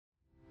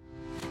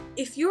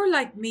If you're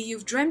like me,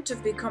 you've dreamt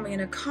of becoming an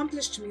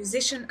accomplished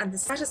musician and the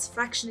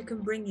satisfaction it can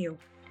bring you.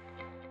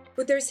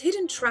 But there's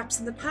hidden traps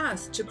in the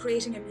path to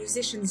creating a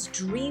musician's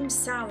dream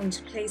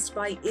sound placed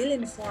by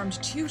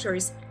ill-informed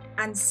tutors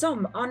and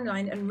some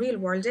online and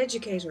real-world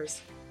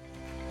educators.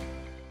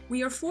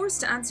 We are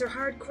forced to answer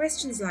hard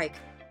questions like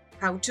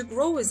how to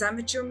grow as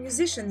amateur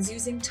musicians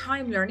using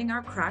time learning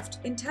our craft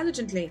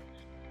intelligently,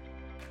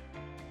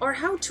 or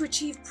how to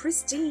achieve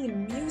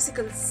pristine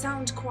musical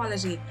sound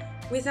quality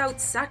without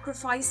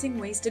sacrificing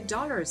wasted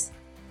dollars.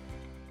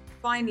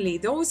 Finally,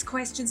 those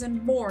questions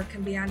and more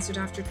can be answered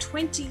after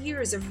 20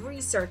 years of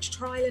research,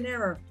 trial and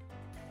error.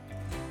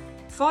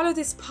 Follow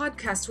this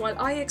podcast while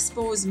I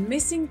expose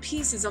missing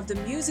pieces of the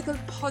musical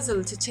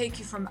puzzle to take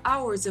you from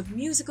hours of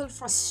musical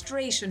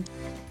frustration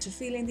to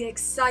feeling the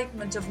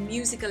excitement of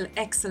musical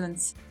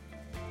excellence.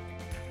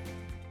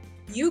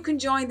 You can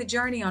join the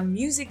journey on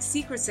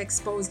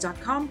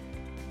MusicSecretsExposed.com.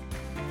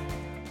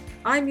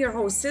 I'm your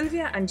host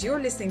Sylvia, and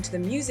you're listening to the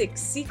Music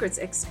Secrets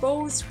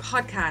Exposed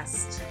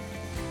podcast.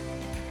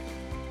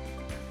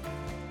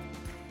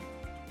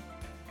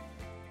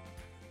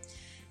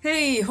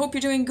 Hey, hope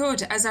you're doing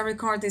good. As I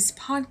record this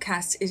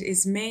podcast, it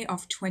is May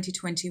of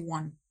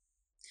 2021.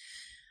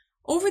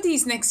 Over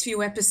these next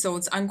few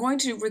episodes, I'm going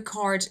to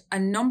record a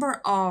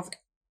number of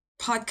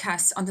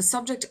podcasts on the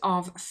subject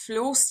of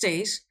flow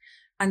state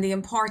and the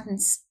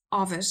importance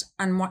of it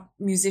and what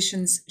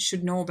musicians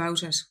should know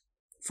about it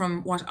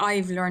from what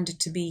I've learned it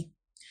to be.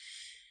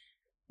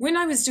 When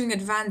I was doing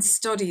advanced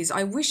studies,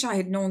 I wish I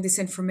had known this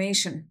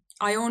information.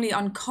 I only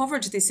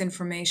uncovered this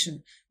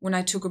information when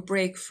I took a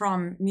break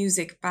from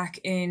music back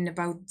in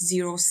about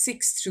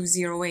 06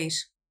 through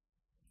 08.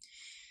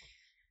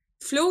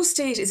 Flow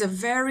state is a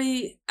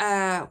very,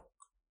 not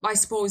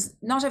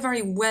a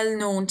very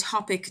well-known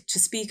topic to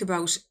speak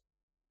about.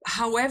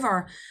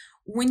 However,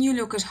 when you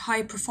look at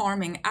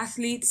high-performing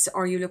athletes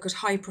or you look at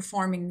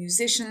high-performing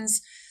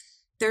musicians,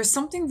 there's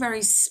something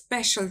very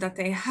special that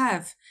they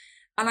have.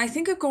 And I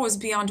think it goes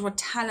beyond what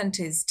talent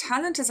is.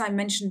 Talent, as I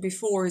mentioned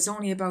before, is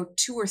only about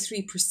 2 or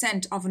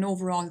 3% of an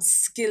overall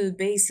skill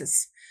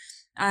basis.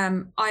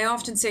 I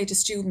often say to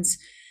students,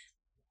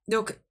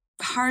 look,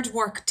 hard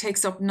work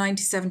takes up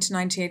 97 to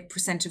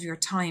 98% of your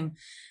time.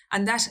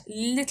 And that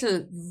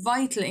little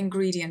vital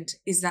ingredient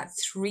is that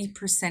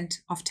 3%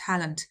 of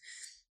talent.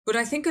 But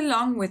I think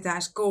along with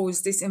that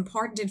goes this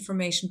important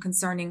information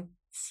concerning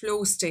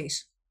flow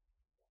state.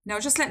 Now,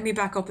 just let me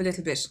back up a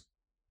little bit.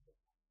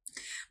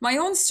 My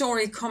own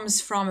story comes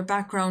from a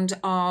background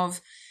of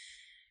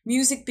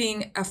music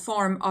being a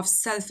form of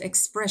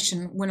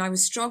self-expression when I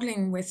was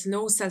struggling with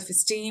low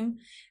self-esteem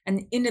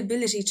and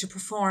inability to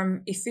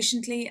perform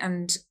efficiently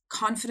and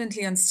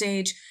confidently on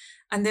stage,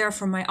 and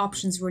therefore my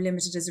options were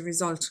limited as a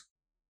result.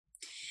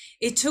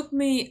 It took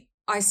me,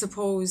 I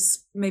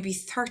suppose, maybe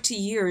 30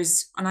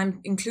 years, and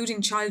I'm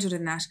including childhood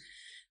in that,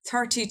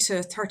 30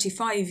 to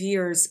 35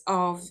 years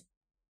of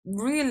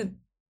real,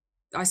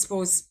 I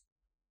suppose,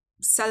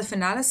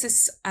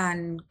 self-analysis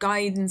and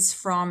guidance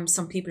from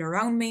some people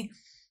around me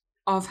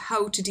of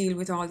how to deal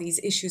with all these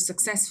issues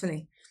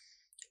successfully.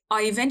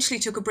 I eventually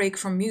took a break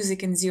from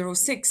music in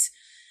 06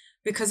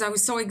 because I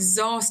was so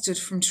exhausted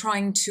from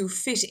trying to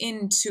fit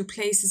into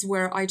places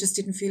where I just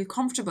didn't feel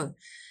comfortable.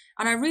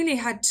 And I really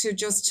had to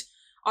just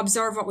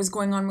observe what was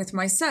going on with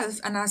myself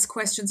and ask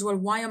questions, well,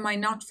 why am I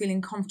not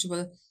feeling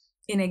comfortable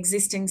in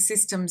existing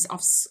systems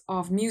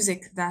of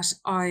music that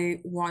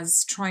I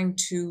was trying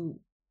to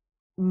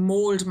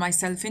mold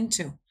myself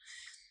into?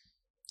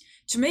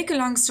 To make a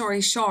long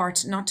story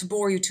short, not to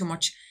bore you too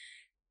much,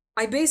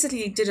 I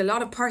basically did a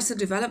lot of personal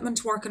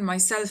development work on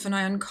myself, and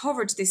I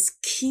uncovered this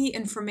key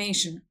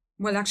information.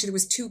 Well, actually, there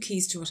was 2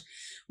 keys to it.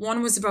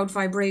 One was about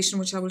vibration,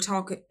 which I will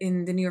talk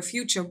in the near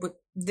future, but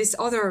this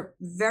other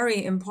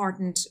very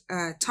important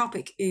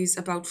topic is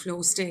about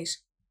flow state.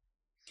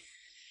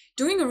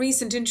 Doing a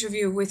recent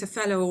interview with a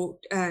fellow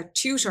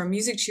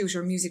music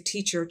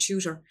teacher,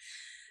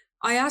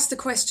 I asked the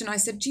question, I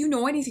said, do you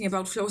know anything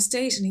about flow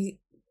state? And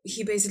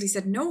he basically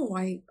said, no,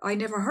 I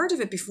never heard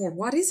of it before.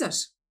 What is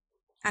it?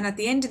 And at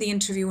the end of the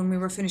interview, when we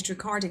were finished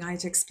recording, I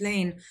had to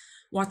explain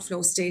what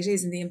flow state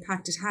is and the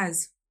impact it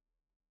has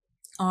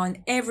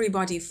on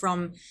everybody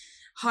from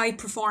high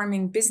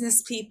performing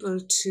business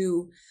people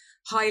to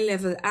high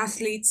level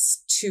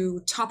athletes to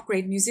top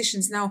grade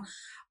musicians. Now,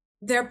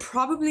 there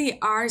probably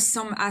are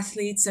some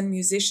athletes and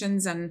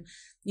musicians and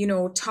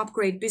top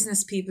grade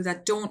business people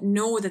that don't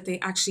know that they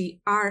actually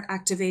are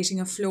activating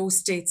a flow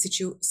state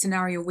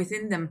scenario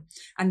within them.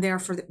 And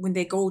therefore, when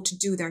they go to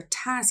do their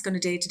task on a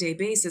day-to-day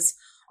basis,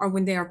 or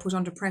when they are put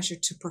under pressure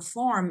to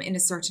perform in a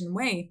certain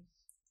way,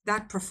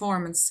 that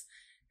performance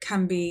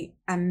can be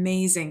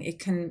amazing. It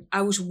can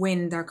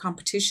outwin their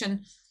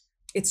competition.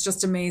 It's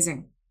just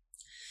amazing.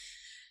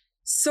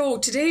 So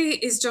today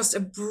is just a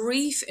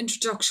brief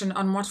introduction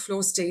on what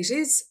flow state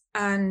is,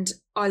 and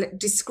I'll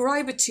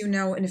describe it to you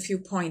now in a few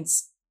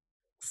points.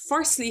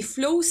 Firstly,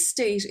 flow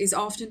state is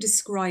often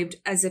described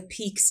as a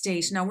peak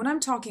state. Now, when I'm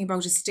talking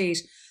about a state,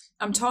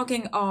 I'm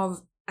talking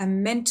of a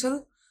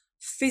mental,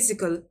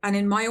 physical, and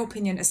in my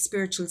opinion, a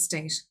spiritual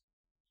state.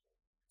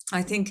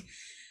 I think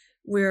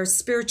we're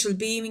spiritual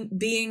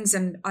beings.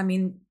 And I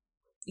mean,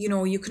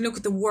 you can look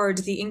at the word,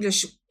 the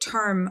English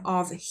term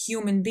of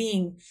human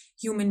being,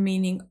 human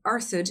meaning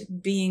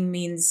earthed, being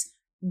means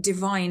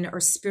divine or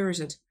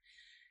spirited.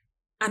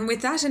 And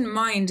with that in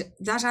mind,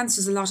 that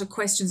answers a lot of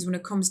questions when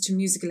it comes to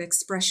musical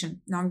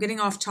expression. Now I'm getting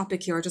off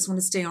topic here. I just want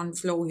to stay on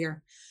flow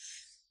here.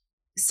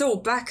 So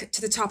back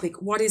to the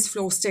topic, what is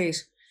flow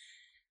state?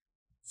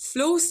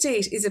 Flow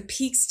state is a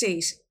peak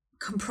state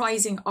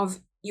comprising of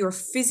your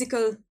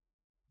physical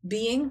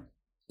being,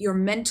 your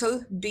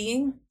mental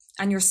being,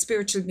 and your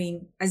spiritual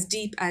being, as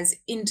deep as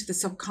into the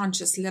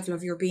subconscious level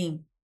of your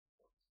being.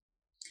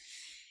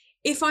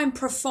 If I'm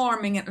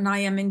performing and I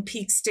am in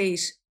peak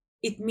state,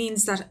 it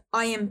means that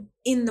I am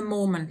in the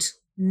moment.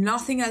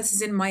 Nothing else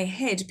is in my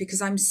head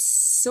because I'm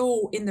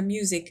so in the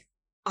music.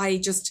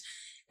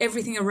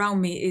 Everything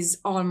around me is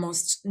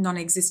almost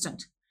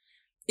non-existent.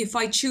 If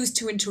I choose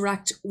to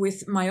interact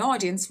with my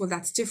audience, well,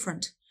 that's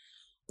different.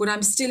 But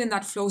I'm still in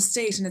that flow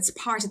state, and it's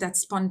part of that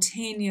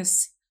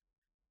spontaneous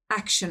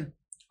action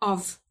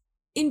of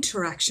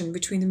interaction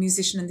between the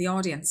musician and the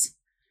audience.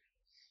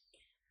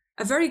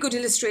 A very good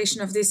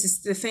illustration of this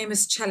is the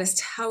famous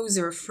cellist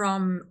Hauser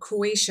from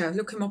Croatia.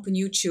 Look him up on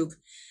YouTube.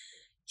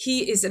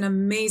 He is an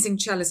amazing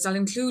cellist. I'll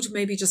include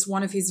maybe just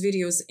one of his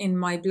videos in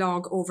my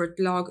blog over at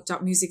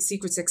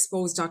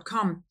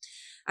blog.musicsecretsexposed.com.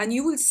 And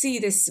you will see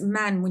this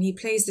man, when he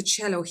plays the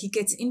cello, he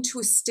gets into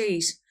a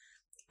state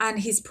and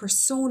his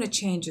persona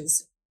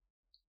changes.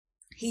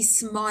 He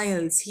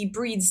smiles, he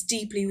breathes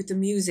deeply with the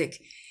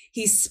music.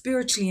 He's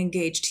spiritually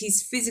engaged,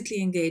 he's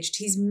physically engaged,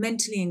 he's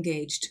mentally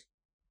engaged.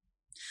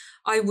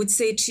 I would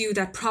say to you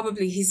that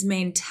probably his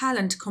main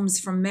talent comes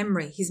from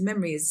memory. His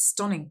memory is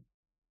stunning.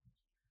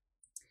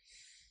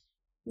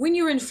 When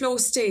you're in flow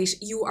state,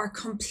 you are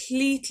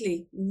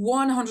completely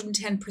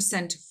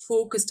 110%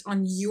 focused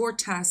on your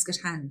task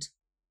at hand.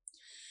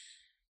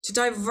 To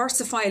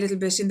diversify a little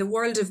bit, in the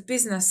world of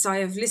business, I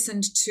have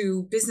listened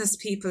to business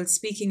people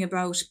speaking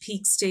about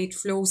peak state,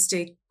 flow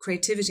state,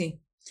 creativity.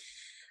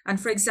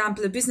 And for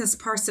example, a business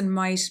person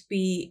might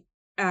be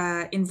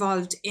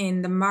involved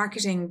in the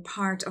marketing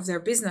part of their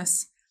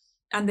business,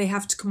 and they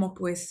have to come up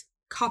with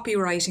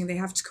copywriting. They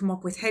have to come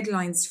up with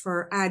headlines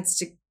for ads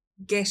to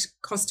get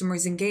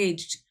customers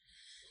engaged.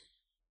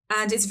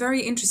 And it's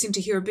very interesting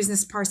to hear a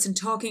business person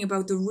talking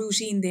about the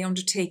routine they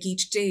undertake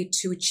each day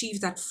to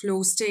achieve that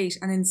flow state.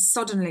 And then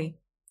suddenly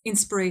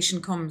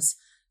inspiration comes.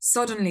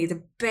 Suddenly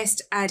the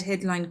best ad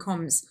headline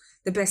comes.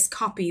 The best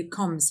copy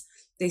comes.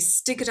 They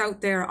stick it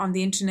out there on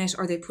the internet,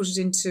 or they put it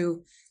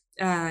into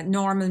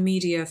normal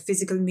media,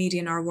 physical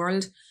media in our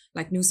world,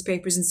 like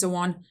newspapers and so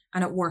on,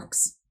 and it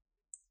works.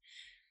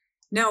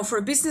 Now, for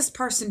a business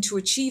person to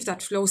achieve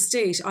that flow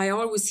state, I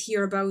always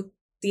hear about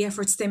the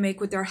efforts they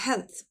make with their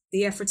health,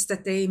 the efforts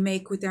that they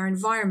make with their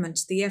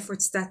environment, the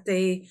efforts that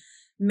they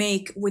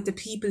make with the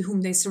people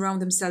whom they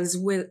surround themselves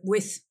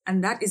with.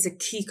 And that is a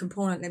key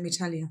component, let me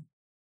tell you.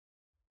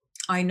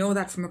 I know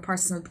that from a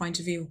personal point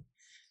of view.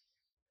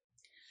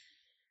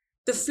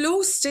 The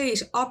flow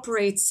state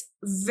operates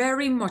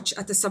very much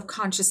at the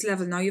subconscious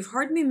level. Now, you've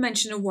heard me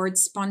mention a word,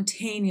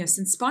 spontaneous.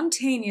 And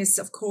spontaneous,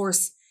 of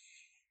course,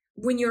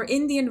 when you're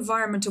in the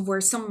environment of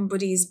where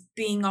somebody is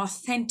being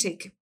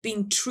authentic,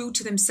 being true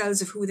to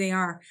themselves of who they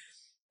are,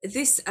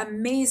 this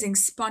amazing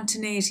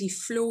spontaneity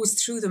flows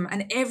through them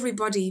and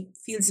everybody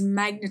feels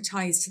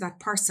magnetized to that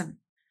person.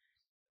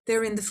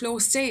 They're in the flow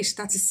state.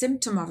 That's a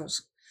symptom of it.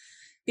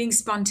 Being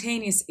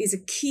spontaneous is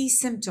a key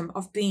symptom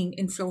of being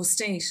in flow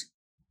state.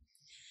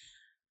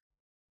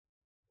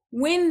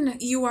 When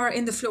you are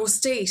in the flow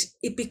state,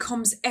 it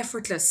becomes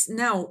effortless.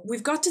 Now,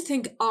 we've got to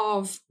think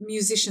of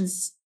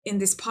musicians in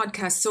this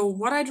podcast. So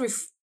what I'd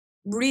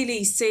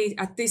really say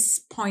at this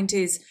point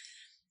is,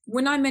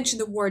 when I mention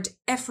the word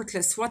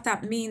effortless, what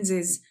that means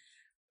is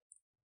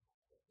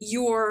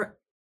your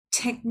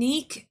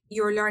technique,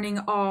 your learning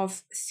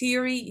of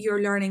theory,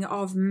 your learning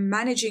of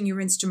managing your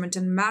instrument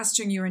and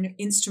mastering your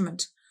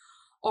instrument,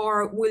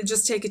 or we'll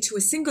just take it to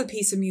a single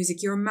piece of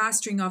music, your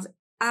mastering of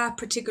a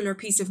particular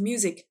piece of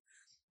music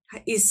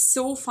is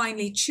so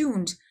finely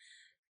tuned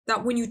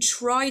that when you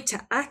try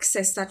to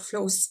access that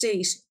flow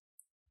state,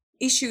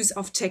 issues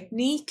of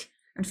technique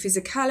and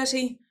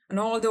physicality and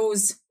all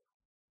those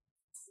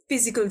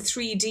physical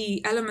 3D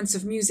elements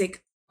of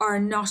music are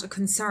not a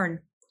concern.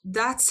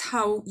 That's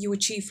how you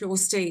achieve flow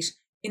state.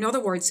 In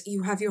other words,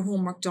 you have your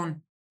homework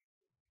done.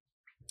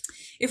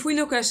 If we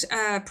look at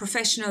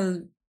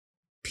professional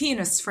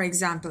pianists, for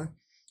example,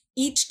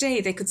 each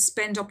day they could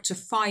spend up to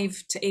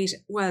 5 to 8,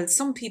 well,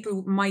 some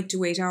people might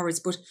do 8 hours,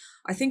 but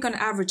I think on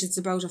average it's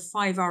about a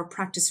 5-hour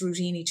practice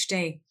routine each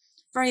day.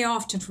 Very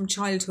often from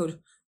childhood,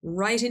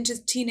 right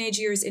into teenage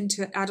years,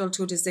 into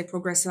adulthood as they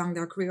progress along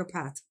their career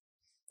path.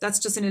 That's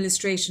just an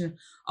illustration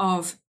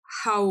of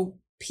how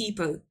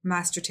people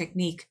master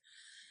technique.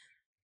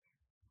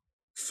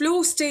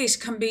 Flow state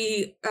can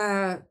be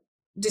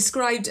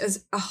described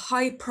as a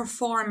high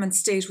performance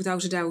state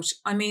without a doubt.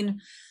 I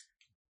mean,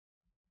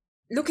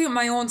 looking at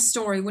my own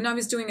story, when I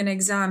was doing an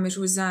exam, it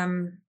was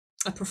a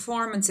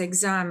performance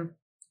exam,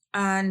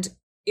 and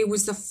It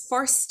was the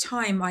first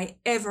time I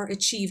ever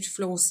achieved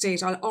flow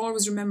state. I'll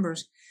always remember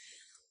it.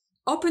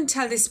 Up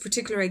until this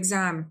particular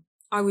exam,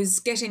 I was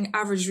getting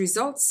average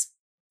results.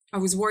 I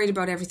was worried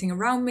about everything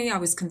around me. I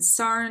was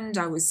concerned.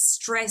 I was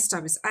stressed. I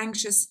was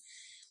anxious.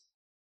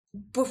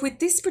 But with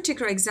this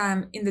particular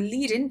exam, in the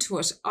lead into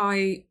it,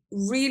 I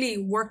really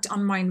worked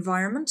on my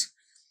environment.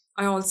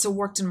 I also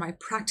worked on my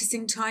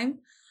practicing time.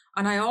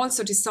 And I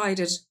also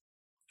decided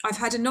I've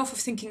had enough of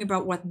thinking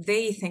about what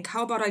they think.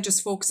 How about I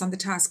just focus on the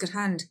task at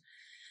hand?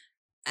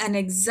 And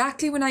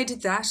exactly when I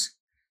did that,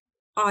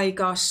 I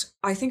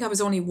think I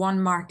was only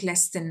 1 mark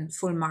less than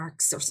full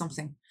marks or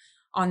something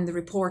on the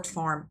report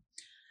form.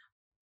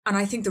 And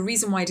I think the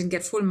reason why I didn't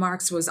get full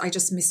marks was I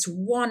just missed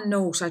one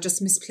note. I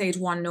just misplayed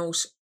one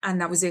note,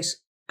 and that was it.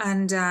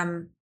 And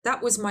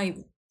that was my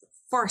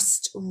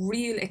first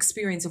real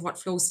experience of what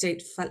flow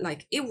state felt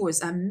like. It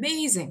was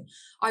amazing.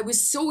 I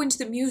was so into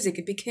the music,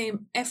 it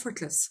became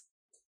effortless.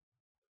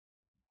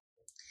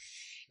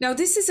 Now,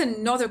 this is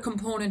another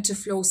component to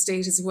flow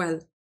state as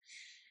well.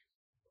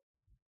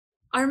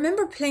 I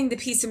remember playing the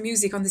piece of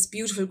music on this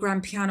beautiful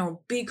grand piano,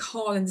 big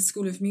hall in the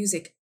School of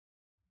Music.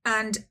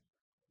 And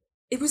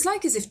it was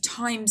like as if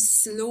time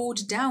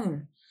slowed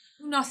down.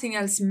 Nothing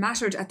else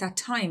mattered at that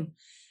time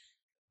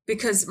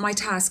because my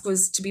task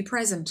was to be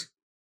present.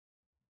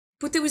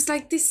 But there was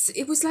like this,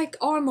 it was like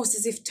almost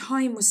as if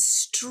time was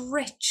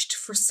stretched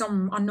for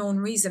some unknown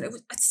reason.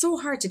 It's so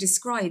hard to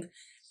describe.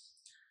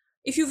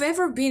 If you've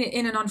ever been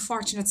in an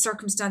unfortunate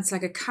circumstance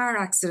like a car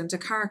accident, a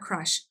car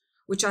crash,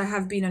 which I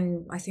have been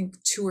in, I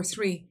think 2 or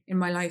 3 in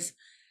my life,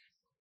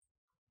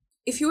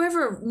 if you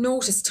ever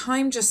notice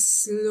time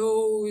just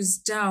slows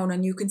down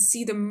and you can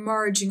see the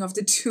merging of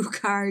the 2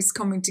 cars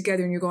coming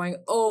together and you're going,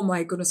 oh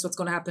my goodness, what's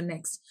going to happen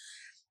next?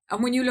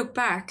 And when you look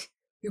back,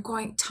 you're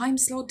going, time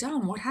slowed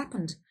down, what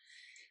happened?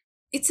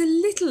 It's a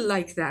little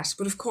like that,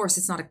 but of course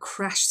it's not a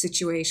crash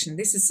situation.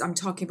 I'm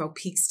talking about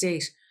peak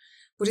state,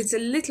 but it's a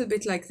little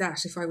bit like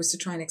that if I was to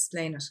try and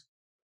explain it.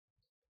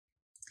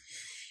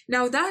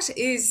 Now that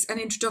is an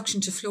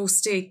introduction to flow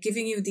state,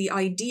 giving you the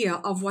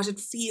idea of what it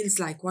feels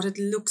like, what it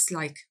looks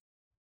like.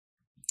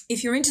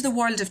 If you're into the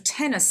world of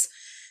tennis,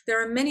 there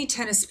are many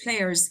tennis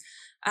players,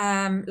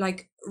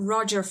 like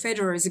Roger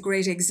Federer is a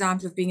great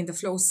example of being in the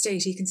flow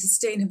state. He can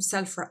sustain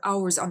himself for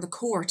hours on the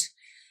court.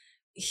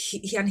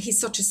 And he's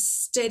such a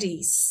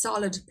steady,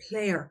 solid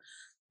player.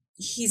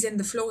 He's in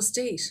the flow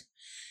state.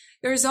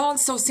 There is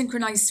also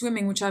synchronized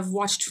swimming, which I've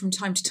watched from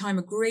time to time,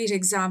 a great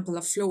example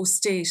of flow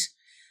state.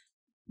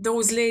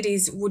 Those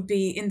ladies would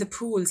be in the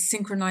pool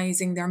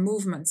synchronizing their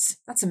movements.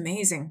 That's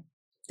amazing.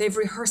 They've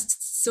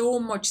rehearsed so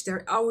much.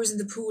 They're hours in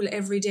the pool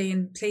every day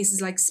in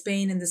places like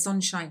Spain in the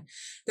sunshine.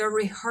 They're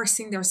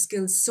rehearsing their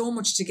skills so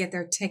much to get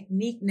their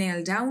technique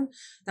nailed down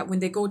that when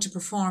they go to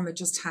perform, it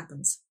just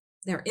happens.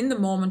 They're in the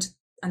moment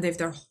and they've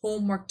their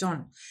homework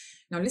done.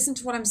 Now listen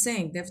to what I'm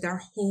saying. They've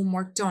their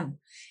homework done.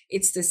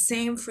 It's the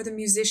same for the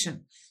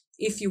musician.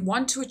 If you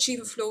want to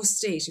achieve a flow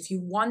state, if you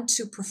want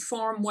to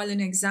perform well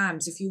in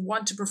exams, if you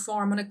want to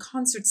perform on a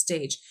concert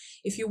stage,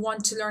 if you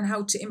want to learn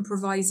how to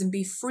improvise and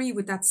be free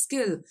with that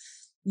skill,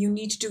 you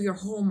need to do your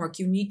homework.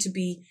 You need to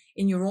be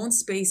in your own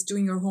space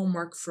doing your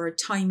homework for a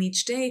time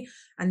each day.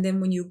 And then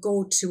when you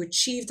go to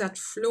achieve that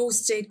flow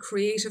state,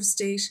 creative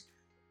state,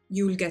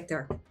 you'll get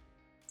there.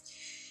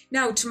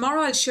 Now,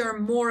 tomorrow I'll share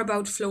more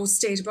about flow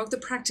state, about the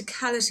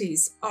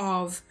practicalities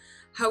of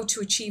how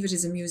to achieve it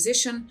as a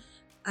musician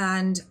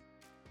and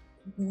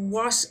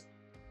what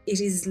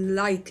it is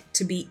like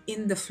to be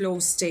in the flow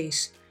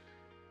state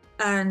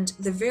and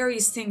the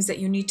various things that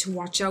you need to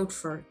watch out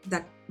for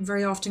that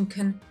very often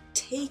can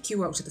take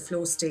you out of the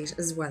flow state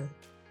as well.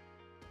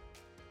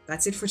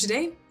 That's it for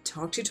today.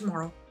 Talk to you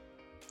tomorrow.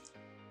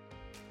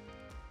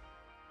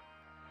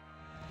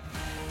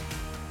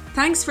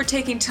 Thanks for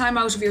taking time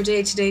out of your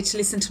day today to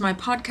listen to my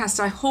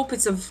podcast. I hope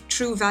it's of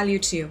true value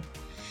to you.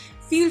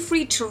 Feel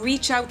free to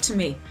reach out to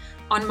me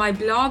on my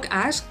blog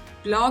at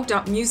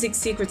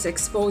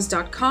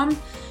blog.musicsecretsexposed.com.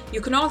 You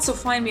can also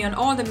find me on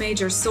all the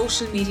major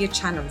social media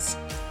channels.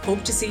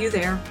 Hope to see you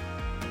there.